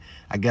do, like,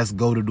 I guess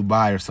go to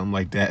Dubai or something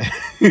like that.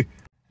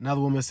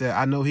 Another woman said,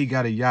 I know he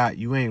got a yacht.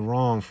 You ain't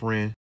wrong,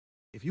 friend.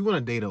 If you want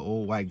to date an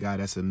old white guy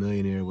that's a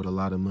millionaire with a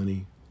lot of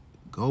money,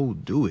 go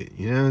do it.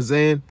 You know what I'm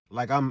saying?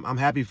 Like, I'm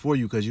happy for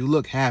you because you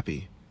look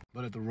happy.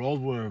 But if the roles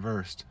were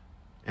reversed,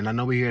 and I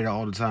know we hear that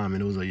all the time,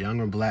 and it was a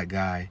younger black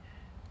guy,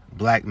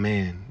 black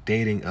man,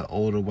 dating an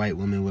older white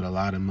woman with a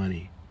lot of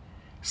money,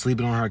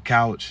 sleeping on her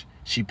couch,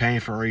 she paying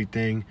for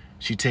everything,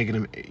 she taking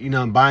him, you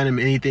know, buying him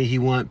anything he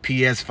want,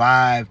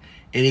 PS5,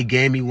 any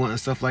game he want and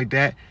stuff like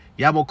that,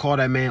 y'all will call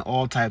that man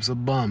all types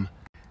of bum.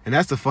 And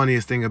that's the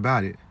funniest thing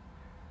about it.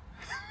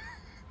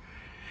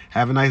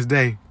 Have a nice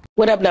day.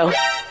 What up, though?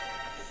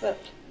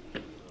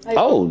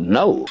 Oh,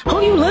 no.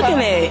 Who you looking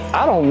at?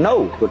 I don't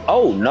know, but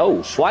oh,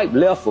 no. Swipe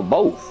left for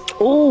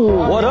both. Ooh.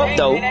 What up,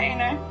 though?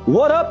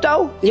 What up,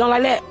 though? You don't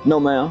like that?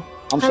 No, ma'am.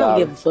 I'm sorry. I don't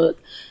give a fuck.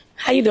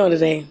 How you doing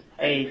today?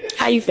 Hey.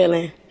 How you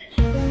feeling?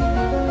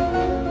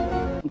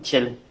 I'm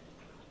chilling.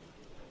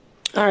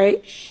 All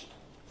right.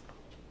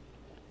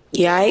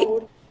 You all right?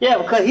 Yeah,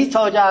 because he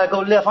told y'all to go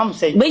left. I'm going to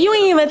say. But you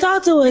ain't even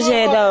talk to us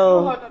yet,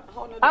 though.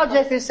 I was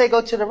just going to say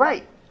go to the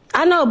right.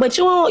 I know, but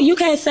you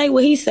can't say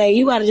what he say.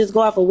 You got to just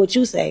go off of what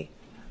you say.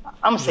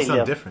 I'm going to say something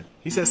left. different.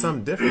 He said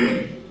something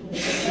different.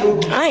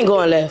 I ain't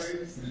going left.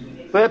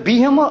 Well, beat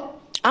him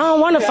up. I don't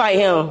want to fight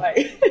him.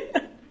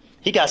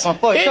 He got some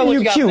for you. Show what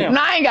you got cute. for him.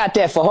 Nah, I ain't got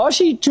that for her.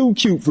 She too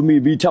cute for me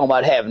to be talking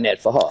about having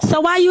that for her.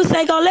 So why you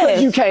say go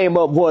left? You came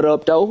up, what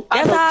up, though?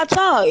 That's how I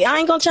talk. I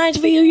ain't gonna change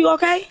it for you. You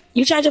okay?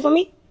 You change it for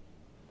me?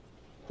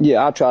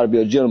 Yeah, I'll try to be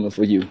a gentleman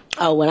for you.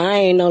 Oh, well, I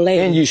ain't no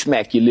lady. And you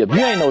smack your lip. You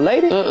ain't no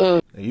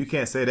lady? You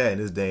can't say that in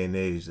this day and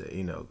age.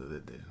 You know,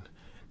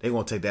 they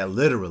gonna take that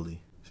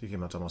literally. She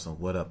came out talking about some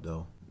what up,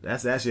 though.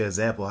 That's actually an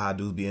example of how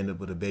dudes be ended up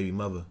with a baby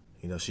mother.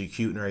 You know, she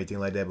cute and everything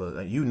like that,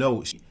 but you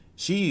know,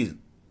 she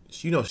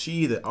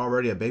either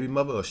already a baby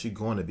mother or she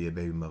going to be a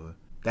baby mother.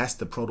 That's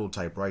the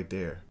prototype right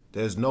there.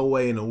 There's no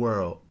way in the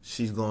world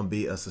she's going to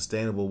be a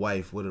sustainable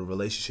wife with a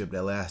relationship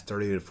that lasts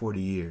 30 to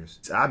 40 years.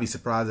 I'd be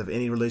surprised if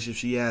any relationship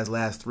she has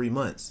lasts 3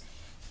 months.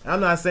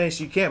 I'm not saying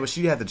she can't, but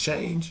she had to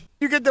change.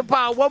 You get to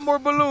pop one more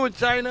balloon,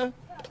 China.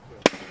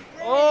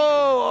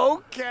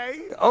 Oh,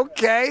 okay,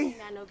 okay. I ain't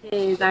got no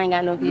kids. I ain't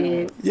got no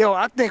kids. Yo,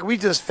 I think we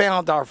just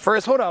found our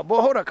first. Hold up, boy,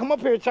 hold up. Come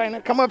up here,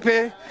 China. Come up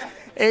here.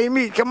 Hey,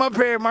 me, come up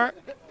here, Mark.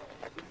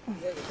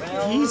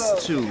 These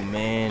two,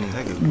 man.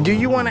 Do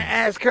you want to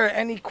ask her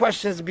any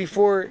questions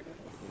before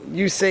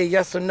you say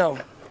yes or no?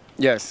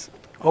 Yes.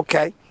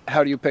 Okay.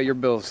 How do you pay your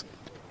bills?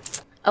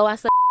 Oh, I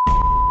said.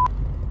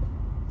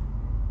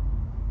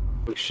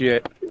 Oh,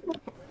 shit.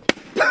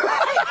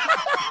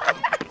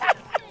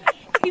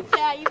 You say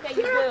how you pay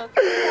your bills.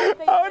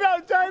 Hold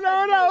up, China.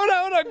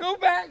 Hold up. Go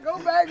back.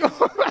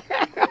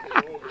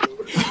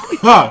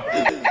 Huh.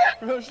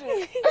 Real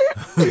shit.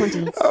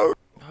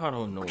 I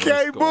don't know.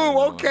 Okay, boom.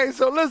 Okay,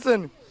 so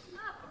listen.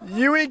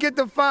 You ain't get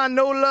to find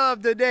no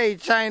love today,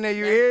 China.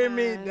 You hear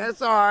me?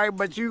 That's all right,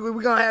 but we're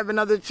going to have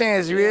another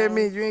chance. You hear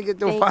me? You ain't get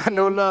to find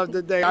no love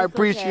today. I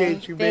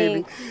appreciate you,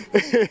 baby.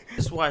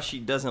 That's why she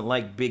doesn't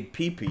like big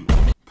pee-pee.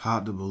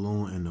 Popped the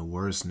balloon in the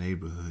worst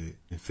neighborhood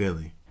in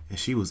Philly. And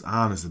she was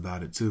honest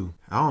about it, too.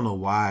 I don't know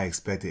why I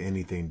expected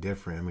anything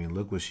different. I mean,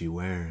 look what she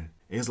wearing.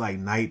 It's like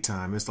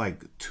nighttime. It's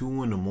like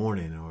 2 in the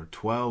morning or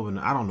 12, and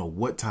I don't know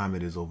what time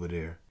it is over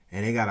there.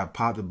 And they got a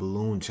pop the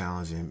balloon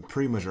challenge, and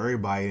pretty much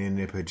everybody in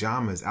their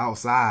pajamas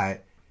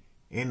outside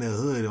in the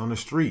hood on the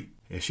street.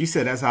 If she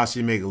said that's how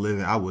she make a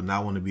living, I would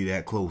not want to be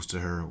that close to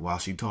her while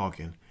she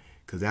talking,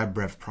 because that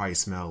breath probably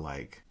smell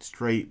like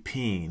straight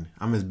peen.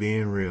 I'm just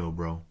being real,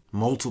 bro.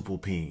 Multiple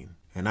peen.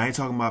 And I ain't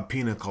talking about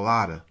pina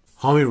colada.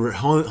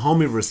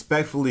 Homie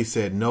respectfully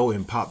said no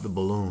and popped the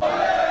balloon.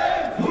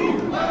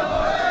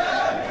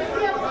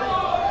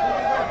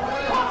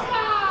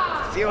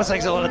 Feels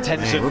like there's a lot of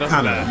tension.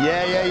 Man,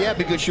 Yeah,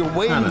 because you're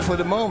waiting for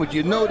the moment.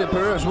 You know that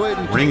Pereira's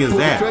waiting. Ring is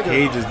that?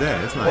 Cage is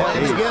that? It's not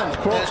Cage. Again,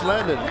 cross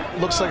landed.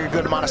 Looks like a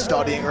good amount of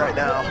studying right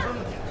now.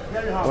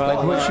 Well,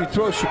 like when she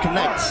throws, she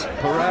connects.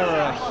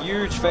 Pereira, a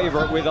huge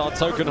favorite with our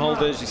token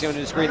holders. You see on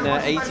the screen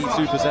there,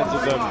 82%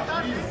 of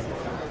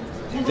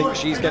them think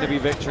she's going to be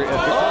victory.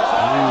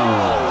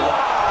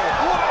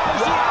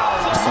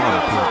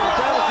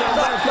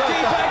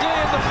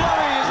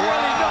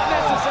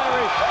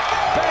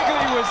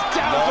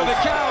 Down for the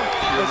count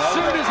as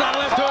soon as that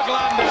left hook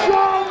landed.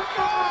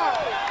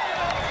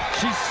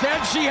 She said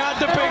she had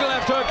the big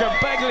left hook, and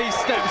Begley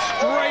stepped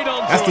straight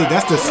on. That's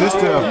the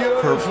sister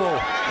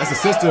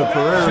of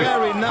Pereira.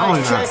 I don't even know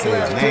how to say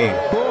his name.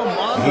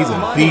 He's a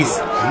beast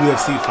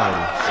UFC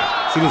fighter.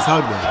 She just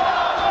hugged him.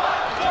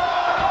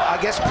 I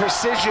guess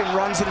precision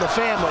runs in the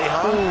family,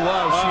 huh? Oh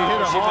wow, she hit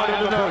her hard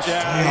in the nose.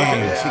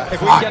 Dang,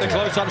 if we get a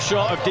close-up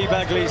shot of D.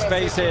 Begley's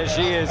face here,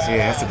 she is.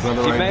 Yeah, that's a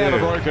brother right there. She may have a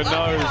broken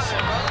nose.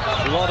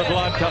 A lot of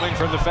blood coming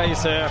from the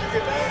face here.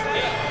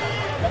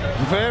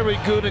 Very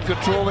good at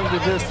controlling the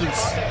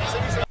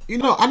distance. You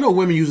know, I know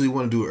women usually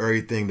want to do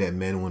everything that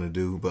men want to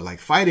do, but like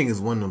fighting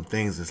is one of them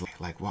things that's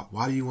like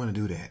why do you want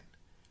to do that?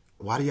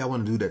 Why do y'all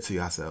want to do that to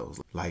yourselves?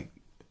 Like,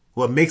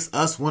 what makes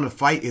us want to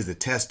fight is the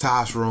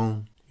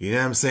testosterone. You know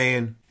what I'm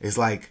saying? It's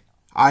like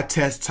our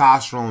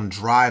testosterone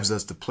drives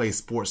us to play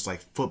sports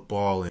like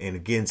football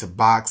and get into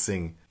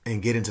boxing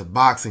and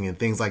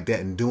things like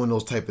that and doing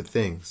those type of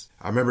things.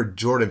 I remember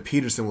Jordan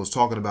Peterson was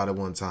talking about it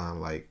one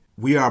time. Like,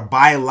 we are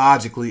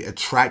biologically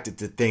attracted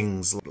to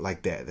things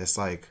like that. That's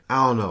like,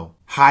 I don't know,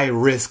 high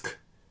risk,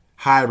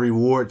 high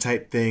reward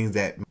type things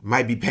that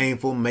might be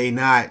painful, may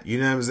not. You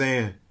know what I'm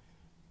saying?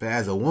 But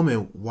as a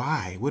woman,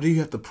 why? What do you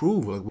have to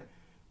prove? Like,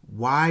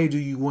 why do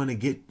you want to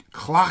get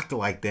clocked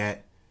like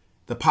that?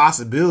 The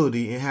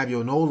possibility and have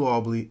your nose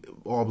all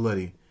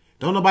bloody.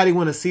 Don't nobody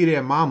want to see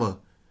their mama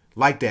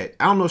like that.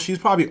 I don't know. She's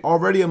probably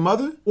already a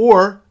mother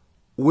or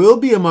will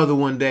be a mother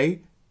one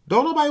day.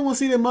 Don't nobody want to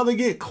see their mother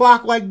get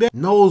clocked like that.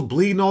 Nose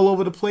bleeding all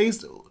over the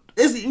place.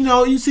 It's, you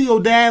know, you see your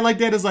dad like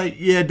that. It's like,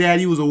 yeah, dad,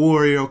 he was a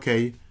warrior.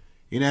 Okay.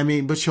 You know what I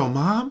mean? But your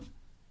mom?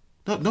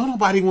 Don't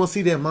nobody want to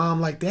see their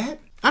mom like that.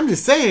 I'm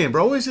just saying,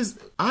 bro. It's just,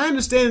 I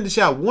understand that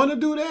y'all want to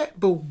do that,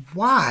 but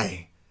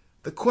why?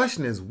 The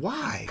question is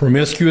why?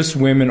 Promiscuous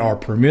women are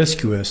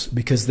promiscuous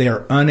because they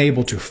are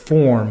unable to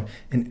form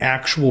an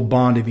actual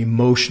bond of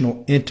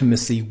emotional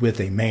intimacy with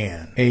a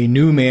man. A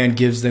new man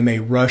gives them a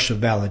rush of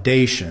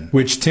validation,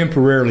 which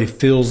temporarily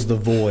fills the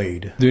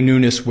void. The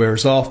newness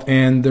wears off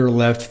and they're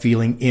left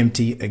feeling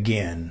empty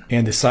again.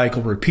 And the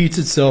cycle repeats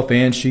itself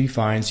and she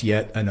finds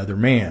yet another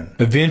man.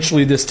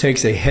 Eventually this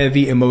takes a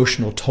heavy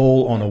emotional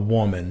toll on a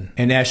woman.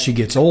 And as she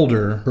gets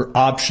older, her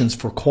options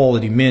for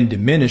quality men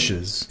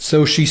diminishes.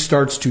 So she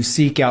starts to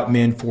seek out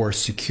men for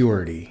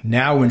security.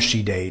 Now when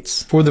she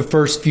dates, for the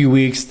first few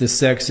weeks the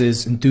sex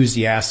is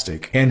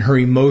enthusiastic and her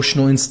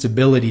emotional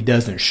instability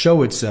doesn't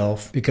show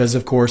itself because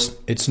of course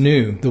it's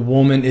new. The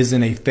woman is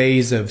in a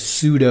phase of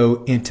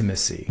pseudo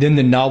intimacy. Then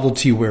the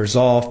novelty wears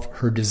off,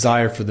 her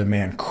desire for the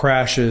man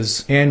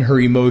crashes, and her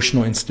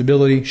emotional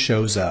instability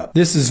shows up.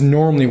 This is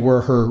normally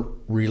where her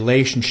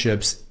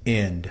relationships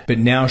end. But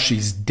now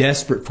she's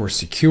desperate for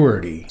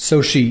security.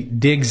 So she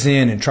digs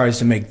in and tries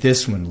to make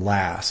this one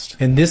last.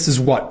 And this is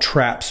what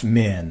traps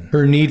men.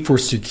 Her need for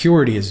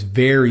security is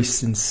very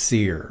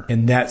sincere.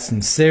 And that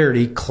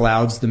sincerity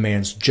clouds the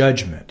man's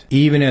judgment,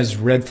 even as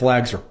red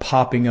flags are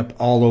popping up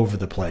all over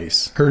the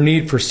place. Her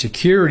need for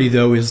security,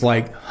 though, is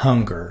like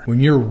hunger. When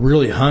you're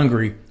really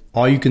hungry,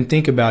 all you can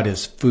think about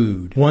is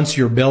food. Once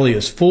your belly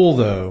is full,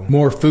 though,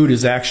 more food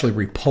is actually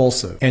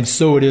repulsive. And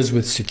so it is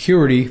with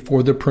security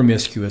for the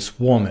promiscuous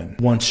woman.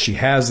 Once she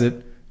has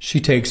it, she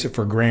takes it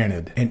for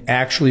granted and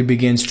actually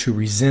begins to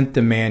resent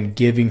the man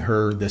giving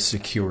her the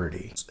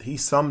security. He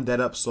summed that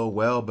up so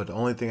well, but the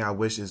only thing I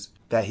wish is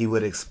that he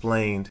would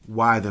explain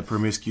why the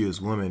promiscuous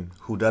woman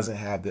who doesn't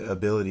have the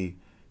ability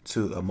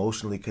to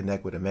emotionally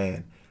connect with a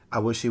man, I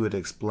wish he would have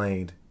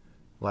explained,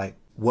 like,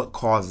 what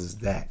causes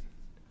that.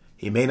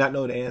 He may not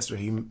know the answer,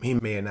 he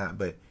may not,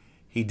 but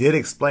he did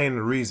explain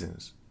the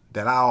reasons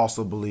that I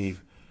also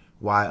believe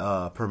why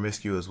a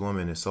promiscuous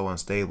woman is so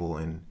unstable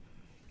and,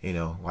 you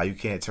know, why you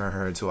can't turn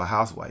her into a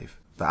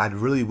housewife. But I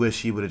really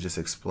wish he would have just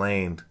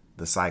explained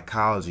the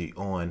psychology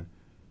on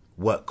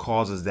what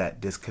causes that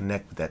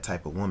disconnect with that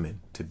type of woman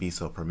to be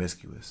so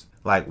promiscuous.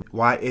 Like,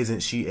 why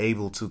isn't she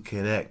able to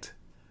connect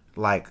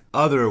like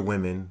other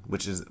women,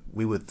 which is,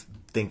 we would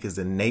think is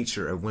the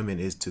nature of women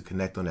is to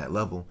connect on that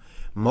level.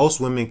 Most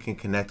women can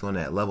connect on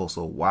that level,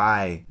 so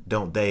why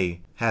don't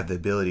they have the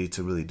ability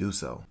to really do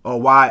so? Or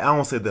why, I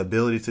don't say the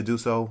ability to do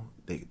so,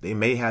 they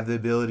may have the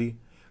ability,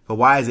 but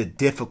why is it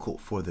difficult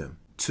for them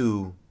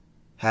to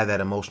have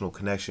that emotional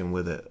connection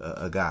with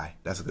a guy?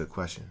 That's a good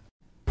question.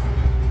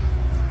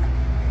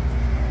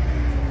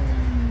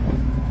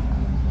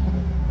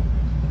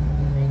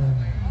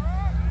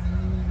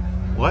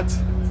 What?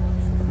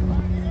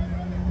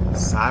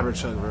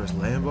 Cybertruck versus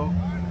Lambo?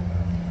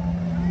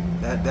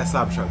 That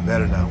Cybertruck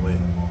better not win.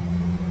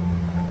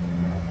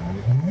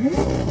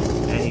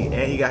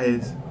 And he got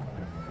his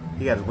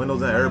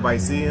windows down. Everybody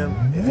see him.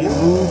 If he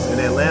moves in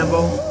that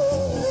Lambo,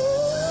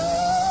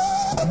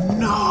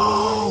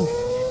 no.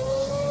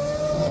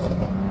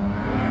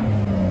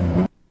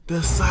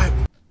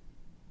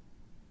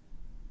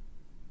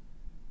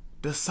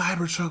 The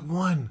Cybertruck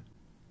won,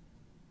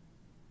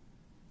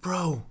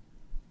 bro.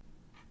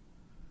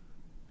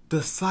 The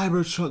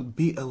Cybertruck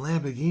beat a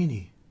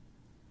Lamborghini.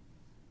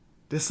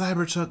 The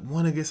Cybertruck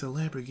won against a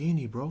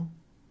Lamborghini, bro.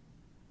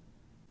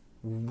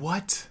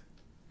 What?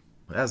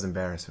 That was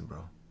embarrassing,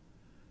 bro.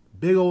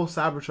 Big old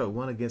Cybertruck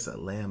won against a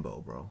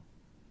Lambo, bro.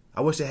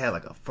 I wish they had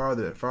like a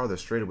farther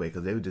straightaway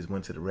because they just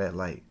went to the red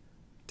light.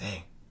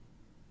 Dang.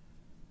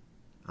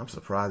 I'm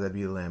surprised that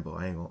beat a Lambo.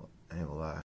 I ain't gonna lie.